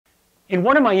In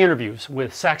one of my interviews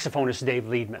with saxophonist Dave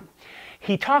Liebman,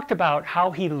 he talked about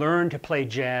how he learned to play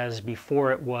jazz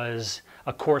before it was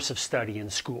a course of study in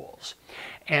schools.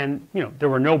 And, there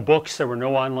were no books, there were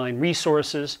no online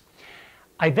resources.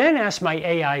 I then asked my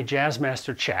AI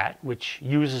Jazzmaster chat, which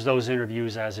uses those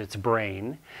interviews as its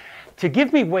brain, to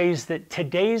give me ways that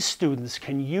today's students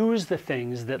can use the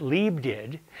things that Lieb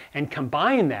did and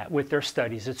combine that with their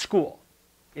studies at school.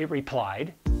 It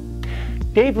replied,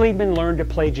 Dave Liebman learned to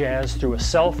play jazz through a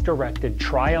self-directed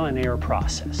trial and error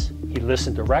process. He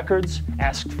listened to records,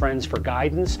 asked friends for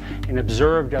guidance, and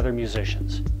observed other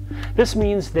musicians. This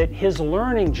means that his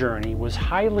learning journey was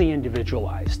highly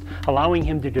individualized, allowing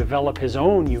him to develop his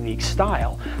own unique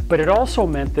style, but it also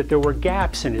meant that there were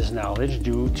gaps in his knowledge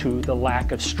due to the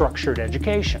lack of structured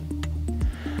education.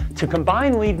 To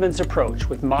combine Liebman's approach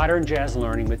with modern jazz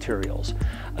learning materials,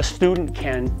 a student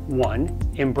can,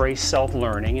 1, embrace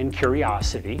self-learning and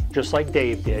curiosity, just like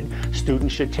Dave did.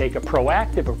 Students should take a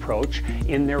proactive approach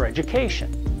in their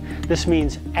education. This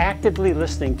means actively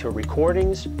listening to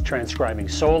recordings, transcribing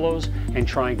solos, and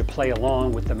trying to play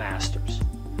along with the masters.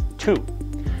 2,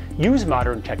 use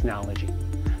modern technology.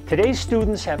 Today's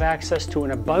students have access to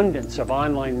an abundance of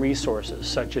online resources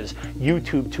such as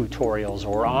YouTube tutorials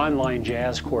or online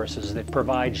jazz courses that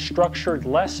provide structured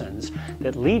lessons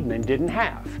that Liebman didn't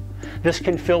have. This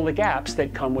can fill the gaps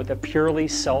that come with a purely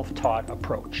self-taught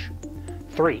approach.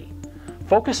 3,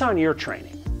 focus on ear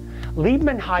training.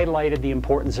 Liebman highlighted the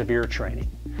importance of ear training.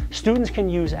 Students can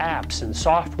use apps and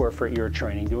software for ear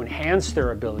training to enhance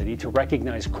their ability to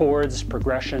recognize chords,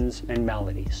 progressions, and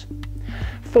melodies.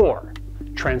 4,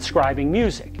 transcribing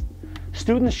music.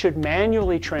 Students should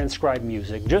manually transcribe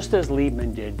music just as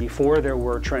Liebman did before there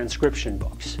were transcription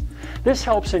books. This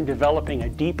helps in developing a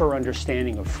deeper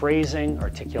understanding of phrasing,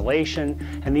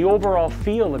 articulation, and the overall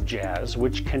feel of jazz,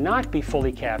 which cannot be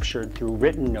fully captured through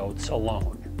written notes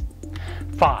alone.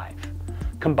 5,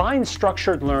 combine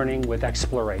structured learning with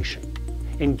exploration.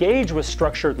 Engage with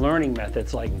structured learning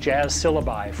methods like jazz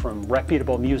syllabi from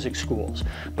reputable music schools,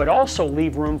 but also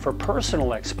leave room for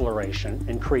personal exploration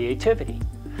and creativity.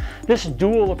 This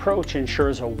dual approach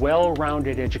ensures a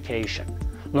well-rounded education,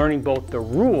 learning both the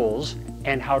rules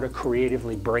and how to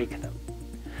creatively break them.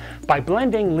 By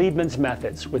blending Liebman's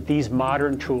methods with these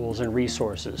modern tools and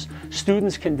resources,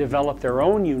 students can develop their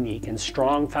own unique and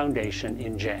strong foundation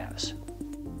in jazz.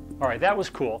 All right, that was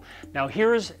cool. Now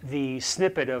here's the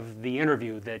snippet of the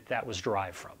interview that was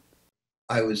derived from.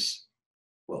 I was,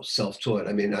 self-taught.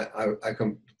 I mean, I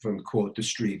come from, quote, the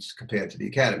streets compared to the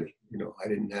academy. We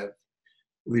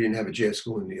didn't have a jazz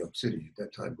school in New York City at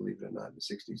that time, believe it or not, in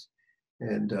the 60s.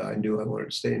 And I knew I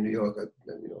wanted to stay in New York.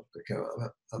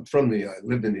 I'm from New York, I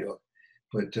lived in New York,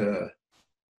 but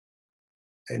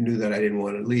I knew that I didn't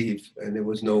want to leave, and there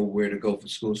was nowhere to go for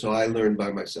school. So I learned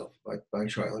by myself, by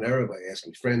trial and error, by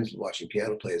asking friends, watching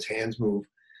piano players' hands move,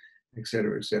 et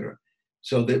cetera, et cetera.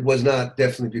 So that was not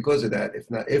definitely because of that,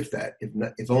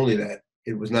 if only that,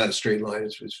 it was not a straight line,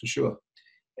 it's for sure.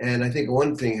 And I think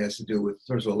one thing has to do with,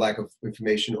 first of all, lack of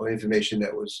information or information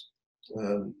that was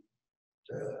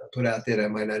put out there that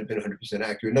might not have been 100%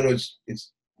 accurate. In other words,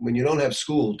 it's when you don't have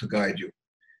school to guide you,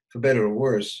 for better or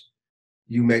worse,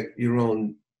 you make your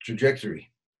own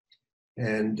trajectory.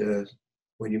 And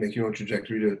when you make your own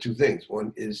trajectory, there are two things.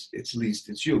 One is, it's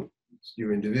you. It's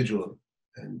your individual,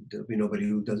 and there'll be nobody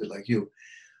who does it like you.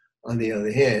 On the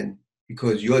other hand,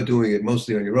 because you're doing it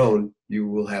mostly on your own, you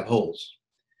will have holes.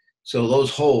 So those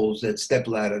holes, that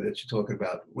stepladder that you're talking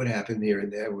about, what happened here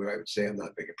and there, where I would say I'm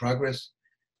not making progress.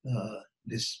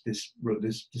 This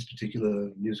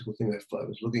particular musical thing I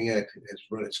was looking at has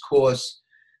run its course,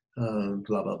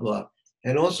 blah, blah, blah.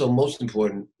 And also, most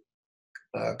important,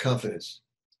 confidence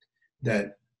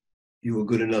that you were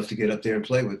good enough to get up there and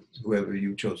play with whoever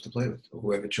you chose to play with, or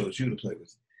whoever chose you to play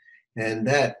with. And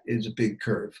that is a big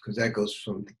curve, because that goes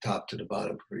from the top to the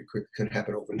bottom pretty quick. It can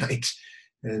happen overnight.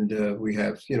 And we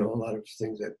have, a lot of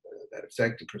things that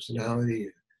affect the personality,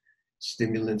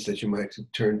 stimulants that you might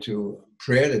turn to,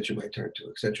 prayer that you might turn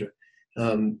to, etc.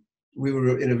 We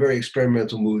were in a very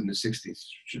experimental mood in the 60s,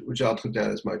 which I'll put down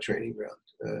as my training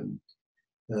ground.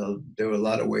 There were a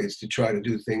lot of ways to try to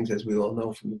do things, as we all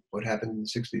know from what happened in the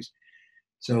 60s.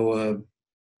 So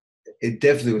it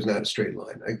definitely was not a straight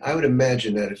line. I would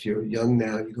imagine that if you're young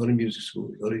now, you go to music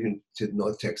school, you go to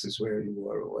North Texas, where you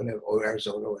were, or whatever, or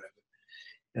Arizona, or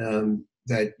whatever,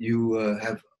 that you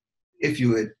have, if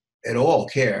you at all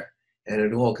care and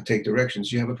at all could take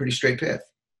directions, you have a pretty straight path.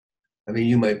 I mean,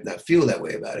 you might not feel that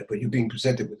way about it, but you're being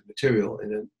presented with the material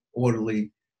in an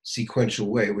orderly, sequential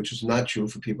way, which is not true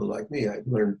for people like me. I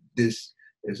learned this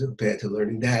as compared to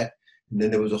learning that, and then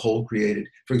there was a hole created.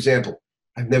 For example,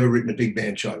 I've never written a big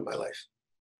band chart in my life.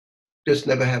 Just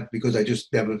never have, because I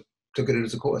just never took it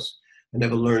as a course. I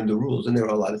never learned the rules, and there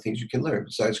are a lot of things you can learn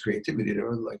besides creativity. There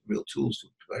are like real tools to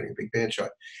writing a big band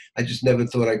chart. I just never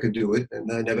thought I could do it,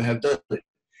 and I never have done it.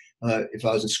 If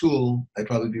I was in school, I'd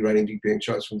probably be writing big band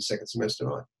charts from the second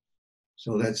semester on.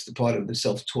 So that's the part of the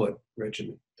self-taught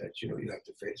regimen that you have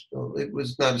to face. Well, it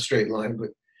was not a straight line,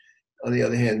 but on the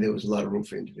other hand, there was a lot of room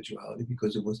for individuality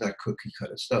because it was not cookie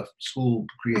cutter stuff. School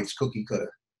creates cookie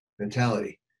cutter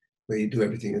mentality where you do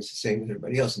everything that's the same as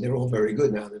everybody else. And they're all very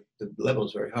good now. The level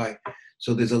is very high.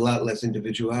 So there's a lot less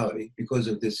individuality because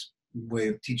of this way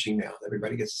of teaching now.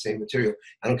 Everybody gets the same material.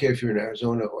 I don't care if you're in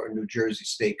Arizona or New Jersey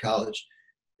State College.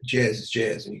 Jazz is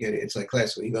jazz, and you get it. It's like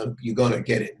classical. You're gonna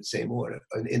get it in the same order,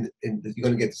 and you're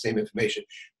gonna get the same information.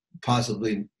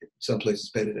 Possibly some places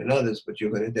better than others, but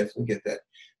you're gonna definitely get that.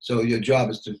 So your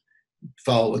job is to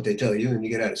follow what they tell you, and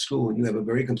you get out of school, and you have a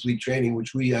very complete training.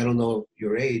 Which I don't know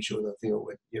your age or nothing, or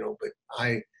what but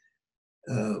I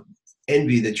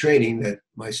envy the training that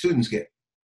my students get.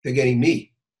 They're getting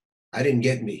me. I didn't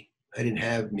get me. I didn't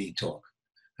have me talk.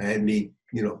 I had me,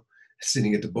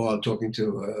 sitting at the bar talking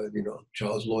to,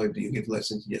 Charles Lloyd. Do you give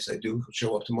lessons? Yes, I do. He'll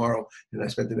show up tomorrow. And I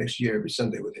spent the next year every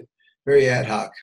Sunday with him. Very ad hoc,